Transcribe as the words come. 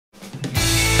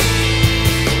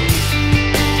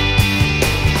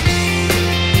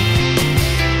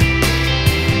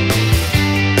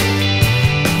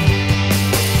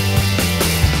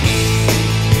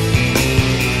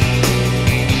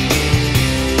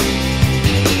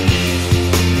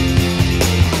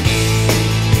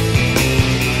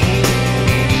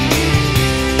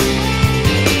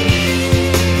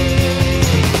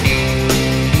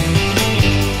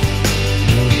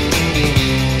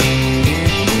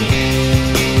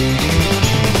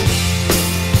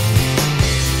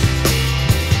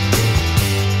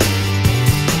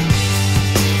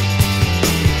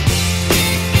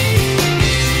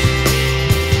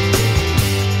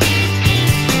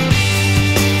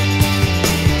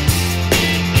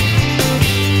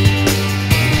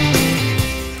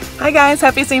Hi guys,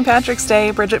 happy St. Patrick's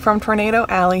Day. Bridget from Tornado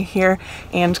Alley here,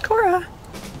 and Cora.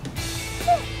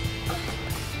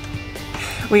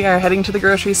 We are heading to the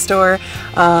grocery store.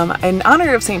 In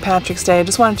honor of St. Patrick's Day, I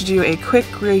just wanted to do a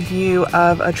quick review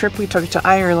of a trip we took to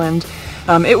Ireland.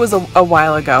 It was a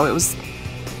while ago. It was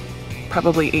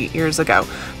probably 8 years ago.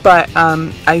 But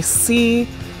I see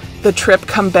the trip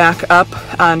come back up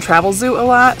on TravelZoo a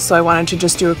lot, so I wanted to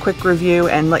just do a quick review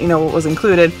and let you know what was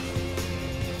included.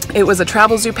 It was a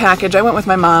TravelZoo package. I went with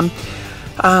my mom,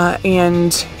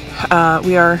 and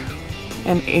we are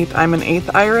I'm an eighth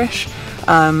Irish.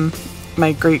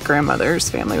 My great-grandmother's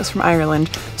family was from Ireland,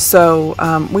 so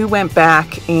we went there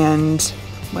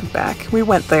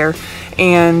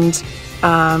and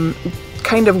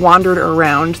kind of wandered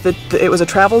around. It was a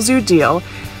TravelZoo deal.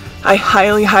 I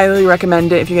highly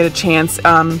recommend it if you get a chance.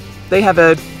 They have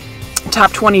a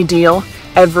top 20 deal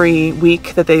every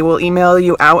week that they will email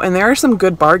you out, and there are some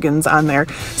good bargains on there.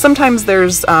 Sometimes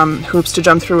there's hoops to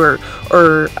jump through,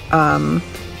 or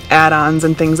add-ons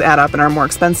and things add up and are more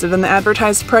expensive than the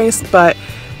advertised price. But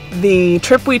the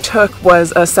trip we took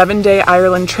was a 7-day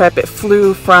Ireland trip. It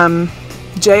flew from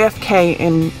JFK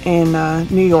in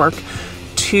New York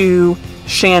to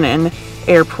Shannon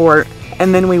Airport,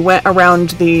 and then we went around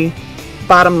the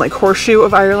bottom like horseshoe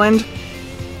of Ireland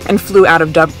and flew out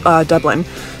of Dublin.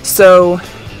 So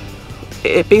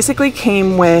it basically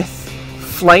came with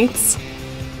flights,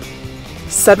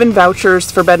 7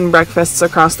 vouchers for bed and breakfasts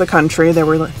across the country. There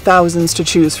were thousands to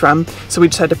choose from, so we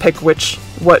just had to pick what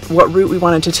route we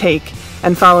wanted to take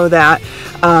and follow that.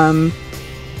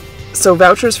 So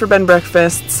vouchers for bed and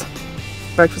breakfasts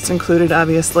included,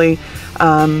 obviously,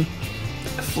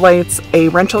 flights, a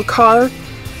rental car,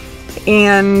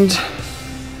 and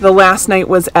the last night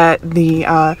was at the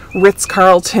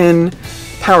Ritz-Carlton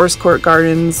Powerscourt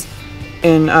Gardens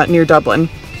in near Dublin.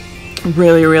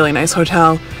 Really nice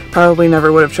hotel. Probably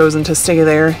never would have chosen to stay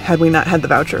there had we not had the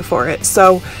voucher for it.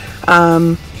 So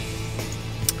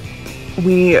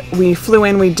we flew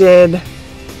in. We did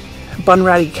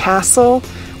Bunratty Castle,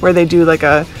 where they do like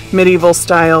a medieval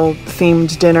style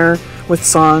themed dinner with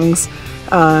songs.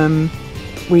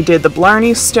 We did the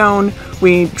Blarney Stone.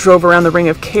 We drove around the Ring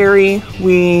of Kerry.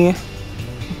 We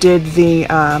did the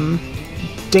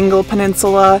Dingle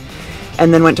Peninsula,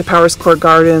 and then went to Powerscourt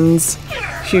Gardens,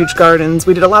 huge gardens.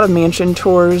 We did a lot of mansion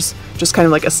tours, just kind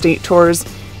of like estate tours,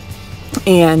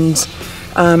 and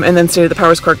then stayed at the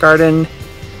Powerscourt Garden.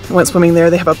 Went swimming there.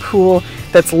 They have a pool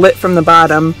that's lit from the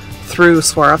bottom through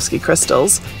Swarovski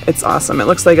crystals. It's awesome. It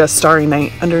looks like a starry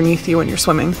night underneath you when you're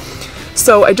swimming.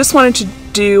 So I just wanted to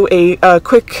do a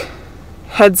quick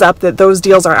heads up that those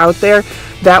deals are out there.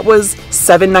 That was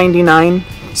 $7.99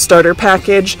 starter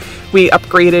package. We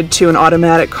upgraded to an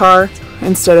automatic car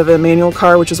instead of a manual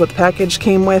car, which is what the package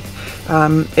came with.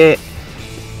 We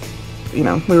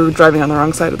were driving on the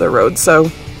wrong side of the road, so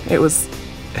it was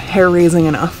hair-raising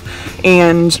enough.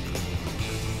 And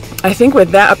I think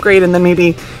with that upgrade, and then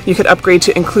maybe you could upgrade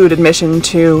to include admission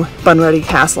to Bunratty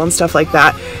Castle and stuff like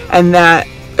that, and that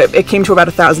it came to about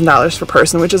 $1,000 per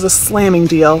person, which is a slamming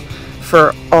deal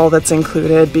for all that's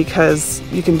included, because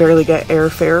you can barely get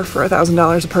airfare for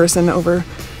 $1,000 a person over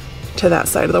to that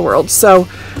side of the world. So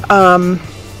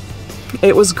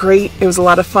it was great. It was a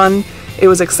lot of fun. It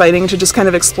was exciting to just kind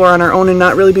of explore on our own and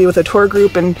not really be with a tour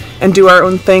group and do our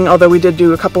own thing, although we did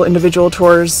do a couple individual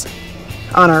tours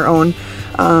on our own.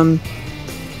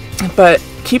 But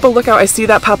keep a lookout. I see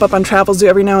that pop up on TravelZoo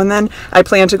every now and then. I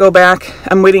plan to go back.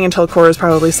 I'm waiting until Cora's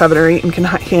probably 7 or 8 and can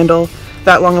handle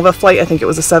that long of a flight. I think it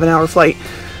was a 7-hour flight.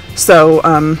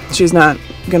 So she's not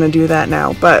going to do that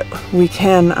now, but we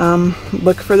can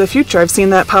look for the future. I've seen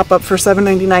that pop up for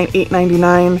 $7.99,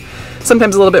 $8.99,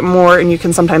 sometimes a little bit more, and you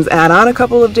can sometimes add on a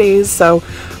couple of days. So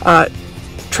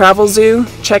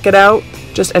TravelZoo, check it out.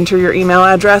 Just enter your email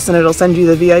address and it'll send you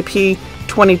the VIP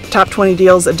top 20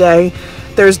 deals a day.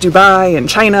 There's Dubai and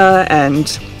China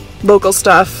and local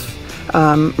stuff,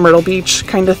 Myrtle Beach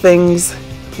kind of things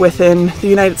within the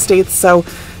United States. So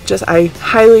I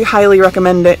highly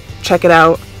recommend it. Check it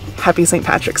out. Happy St.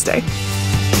 Patrick's Day.